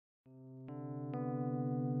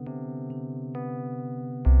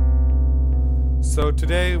So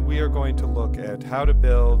today we are going to look at how to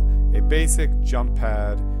build a basic jump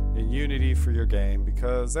pad in Unity for your game,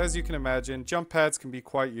 because as you can imagine, jump pads can be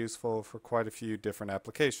quite useful for quite a few different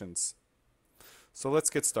applications. So let's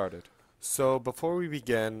get started. So before we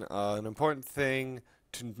begin, an important thing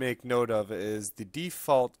to make note of is the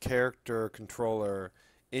default character controller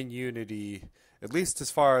in Unity, at least as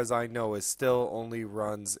far as I know, is still only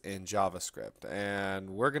runs in JavaScript, and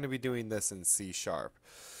we're going to be doing this in C#.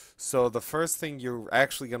 So the first thing you're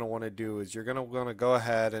actually going to want to do is you're going to want to go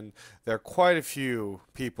ahead, and there are quite a few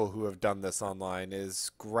people who have done this online,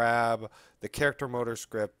 is grab the character motor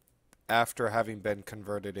script after having been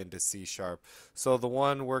converted into C#. So the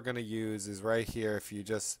one we're going to use is right here. If you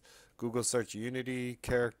just Google search Unity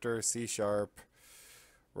character C#,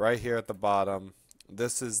 right here at the bottom,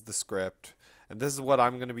 this is the script. And this is what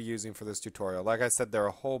I'm going to be using for this tutorial. Like I said, there are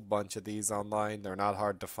a whole bunch of these online. They're not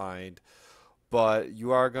hard to find. But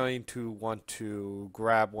you are going to want to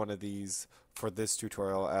grab one of these for this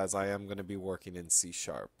tutorial, as I am going to be working in C#.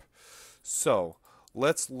 So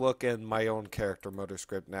let's look at my own character motor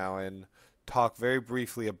script now and talk very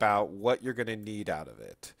briefly about what you're going to need out of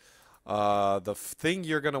it. The thing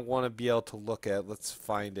you're going to want to be able to look at, let's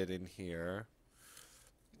find it in here,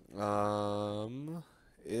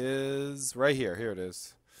 is right here. Here it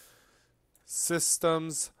is.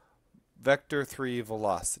 Systems vector3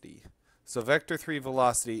 velocity. So vector3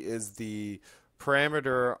 velocity is the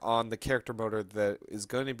parameter on the character motor that is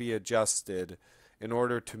going to be adjusted in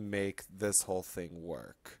order to make this whole thing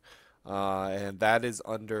work. And that is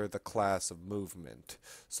under the class of movement.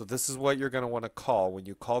 So this is what you're going to want to call. When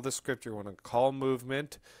you call the script, you're going to call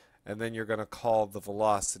movement, and then you're going to call the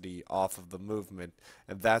velocity off of the movement,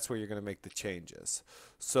 and that's where you're going to make the changes.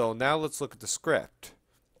 So now let's look at the script.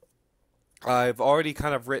 I've already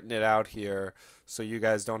kind of written it out here, so you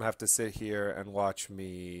guys don't have to sit here and watch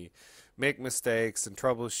me make mistakes and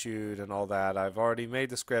troubleshoot and all that. I've already made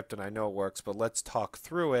the script and I know it works, but let's talk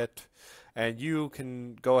through it, and you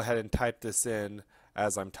can go ahead and type this in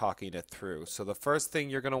as I'm talking it through. So the first thing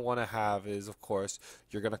you're going to want to have is, of course,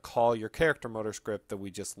 you're going to call your character motor script that we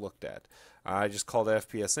just looked at. I just called it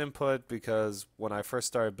FPS input because when I first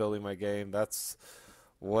started building my game, that's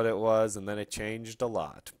what it was, and then it changed a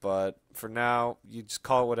lot. But for now, you just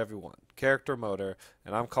call it whatever you want. Character motor,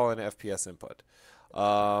 and I'm calling it FPS input.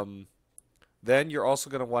 Then you're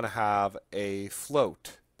also going to want to have a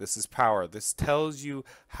float. This is power. This tells you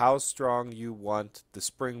how strong you want the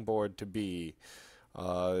springboard to be.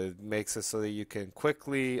 It makes it so that you can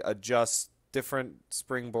quickly adjust different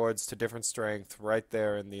springboards to different strength right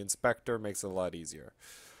there in the inspector. Makes it a lot easier.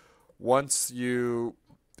 Once you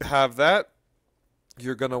have that,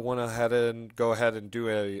 you're going to want to go ahead and do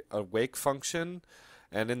a awake function.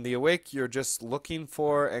 And in the awake, you're just looking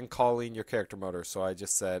for and calling your character motor. So I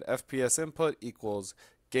just said FPS input equals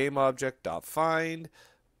GameObject.find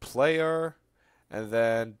player, and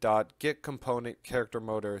then .get component character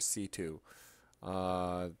motor C2.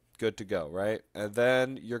 Good to go, right? And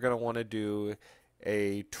then you're going to want to do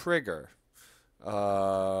a trigger.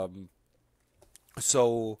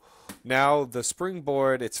 So now the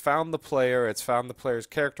springboard, it's found the player, it's found the player's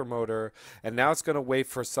character motor, and now it's going to wait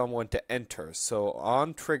for someone to enter. So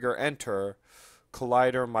on trigger enter,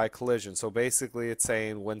 collider my collision. So basically it's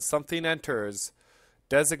saying when something enters,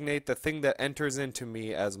 designate the thing that enters into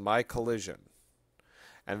me as my collision.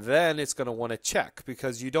 And then it's going to want to check,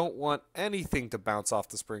 because you don't want anything to bounce off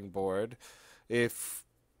the springboard. If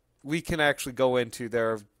we can actually go into,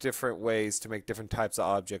 there are different ways to make different types of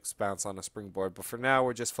objects bounce on a springboard, but for now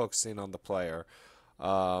we're just focusing on the player.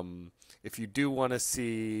 If you do want to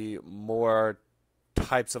see more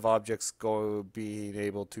types of objects being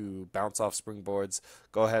able to bounce off springboards,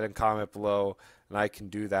 go ahead and comment below, and I can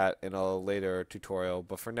do that in a later tutorial.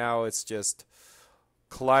 But for now, it's just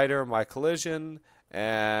collider my collision,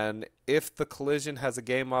 and if the collision has a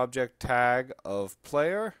game object tag of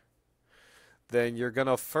player, then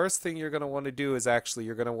first thing you're going to want to do is actually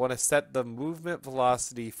you're going to want to set the movement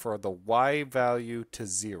velocity for the Y value to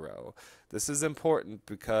 0. This is important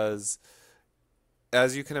because,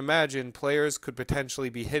 as you can imagine, players could potentially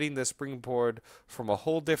be hitting the springboard from a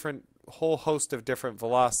whole host of different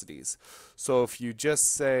velocities. So if you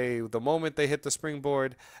just say the moment they hit the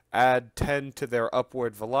springboard, add 10 to their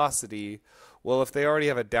upward velocity, well, if they already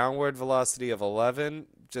have a downward velocity of 11,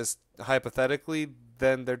 just hypothetically,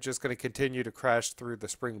 then they're just going to continue to crash through the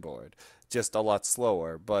springboard, just a lot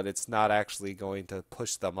slower, but it's not actually going to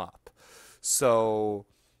push them up. So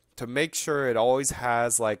to make sure it always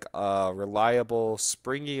has like a reliable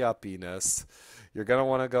springy uppiness, you're going to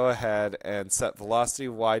want to go ahead and set velocity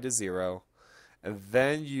Y to 0, And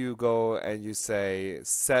then you go and you say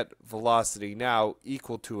set velocity now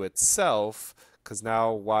equal to itself, because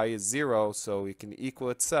now y is 0, so it can equal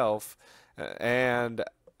itself, and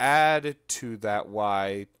add to that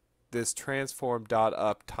y this transform dot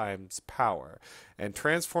up times power. And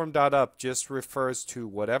transform dot up just refers to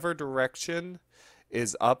whatever direction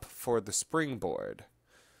is up for the springboard.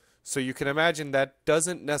 So you can imagine that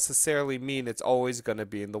doesn't necessarily mean it's always going to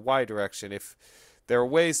be in the y direction. If there are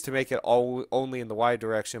ways to make it only in the y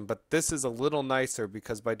direction, but this is a little nicer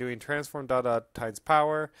because by doing transform dot up times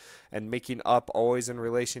power and making up always in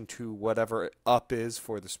relation to whatever up is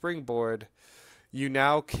for the springboard, you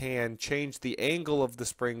now can change the angle of the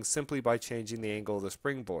spring simply by changing the angle of the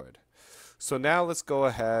springboard. So now let's go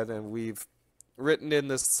ahead, and we've written in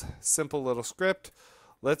this simple little script.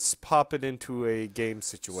 Let's pop it into a game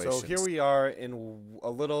situation. So here we are in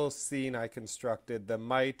a little scene I constructed that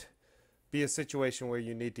might be a situation where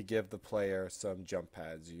you need to give the player some jump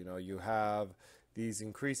pads. You know, you have these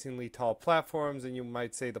increasingly tall platforms, and you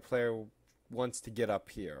might say the player wants to get up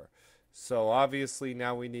here. So obviously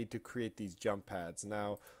now we need to create these jump pads.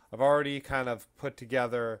 Now I've already kind of put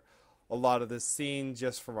together a lot of this scene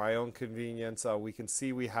just for my own convenience. We can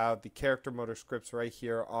see we have the character motor scripts right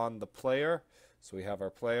here on the player. So we have our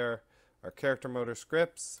player, our character motor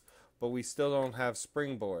scripts, but we still don't have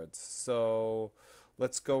springboards. So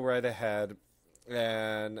let's go right ahead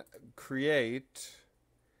and create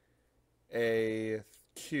a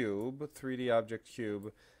cube, 3D object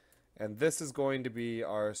cube, and this is going to be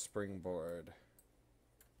our springboard.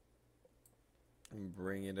 I'm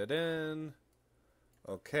bringing it in.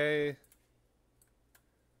 Okay.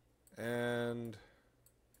 And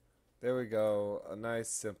there we go, a nice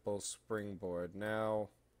simple springboard. Now,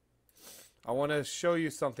 I want to show you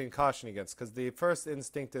something caution against, because the first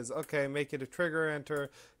instinct is, okay, make it a trigger enter,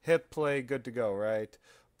 hit play, good to go, right?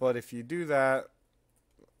 But if you do that,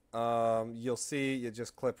 you'll see you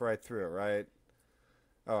just clip right through it, right?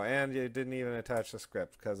 Oh, and you didn't even attach the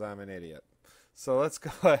script, because I'm an idiot. So let's go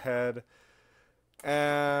ahead,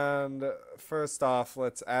 and first off,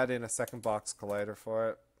 let's add in a second box collider for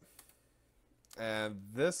it. And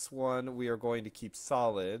this one we are going to keep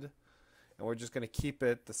solid, and we're just going to keep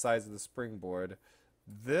it the size of the springboard.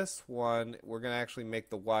 This one we're going to actually make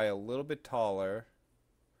the Y a little bit taller,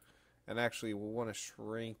 and actually we'll want to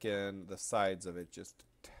shrink in the sides of it just a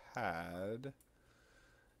tad.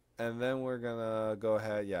 And then we're going to go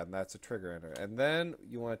ahead, yeah, and that's a trigger enter. And then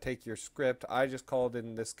you want to take your script. I just called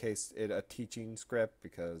in this case it a teaching script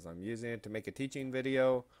because I'm using it to make a teaching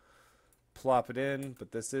video. Plop it in,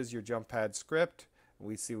 but this is your jump pad script.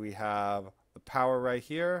 We see we have the power right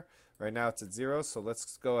here. Right now it's at 0, so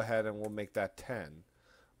let's go ahead and we'll make that 10.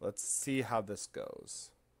 Let's see how this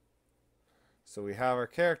goes. So we have our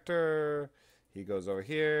character, he goes over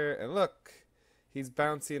here, and look, he's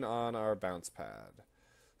bouncing on our bounce pad.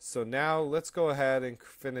 So now let's go ahead and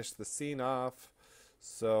finish the scene off.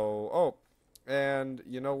 So, oh, and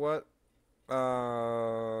you know what?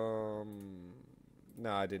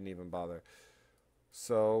 No, I didn't even bother.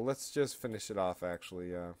 So let's just finish it off,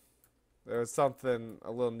 actually. There's something, a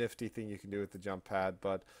little nifty thing you can do with the jump pad,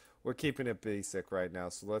 but we're keeping it basic right now,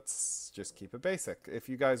 so let's just keep it basic. If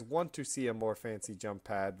you guys want to see a more fancy jump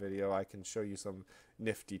pad video, I can show you some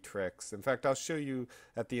nifty tricks. In fact, I'll show you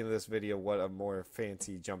at the end of this video what a more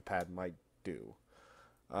fancy jump pad might do.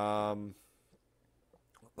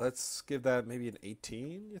 Let's give that maybe an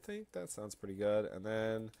 18, you think? That sounds pretty good. And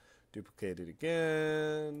then duplicate it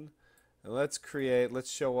again, and let's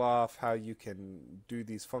show off how you can do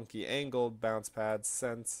these funky angled bounce pads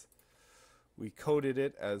since we coded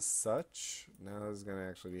it as such. Now this is going to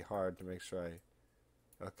actually be hard to make sure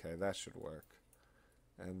okay, that should work.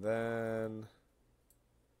 And then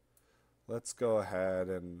let's go ahead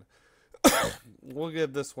and we'll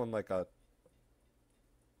give this one like a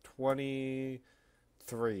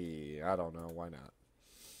 23. I don't know, why not?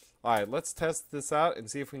 Alright, let's test this out and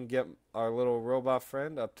see if we can get our little robot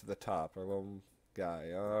friend up to the top, our little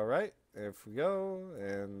guy. Alright, if we go,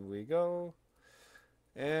 and we go,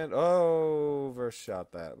 and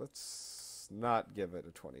overshot that. Let's not give it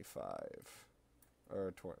a 25,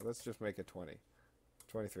 or 20. Let's just make it 20.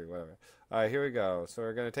 23, whatever. Alright, here we go. So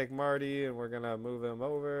we're going to take Marty, and we're going to move him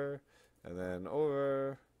over, and then,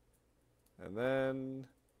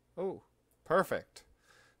 oh, perfect.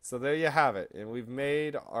 So there you have it, and we've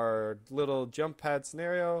made our little jump pad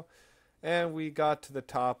scenario, and we got to the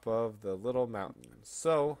top of the little mountain.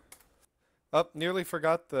 So, nearly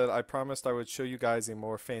forgot that I promised I would show you guys a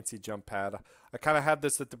more fancy jump pad. I kind of had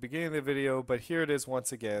this at the beginning of the video, but here it is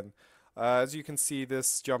once again. As you can see,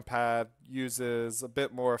 this jump pad uses a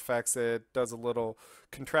bit more effects. It does a little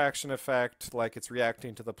contraction effect, like it's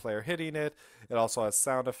reacting to the player hitting it. It also has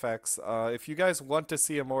sound effects. If you guys want to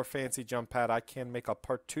see a more fancy jump pad, I can make a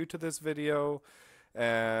part 2 to this video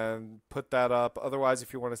and put that up. Otherwise,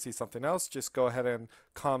 if you want to see something else, just go ahead and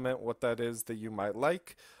comment what that is that you might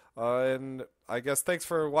like. And I guess thanks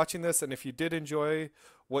for watching this. And if you did enjoy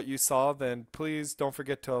what you saw, then please don't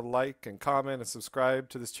forget to like and comment and subscribe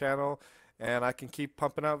to this channel. And I can keep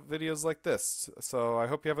pumping out videos like this. So I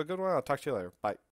hope you have a good one. I'll talk to you later. Bye.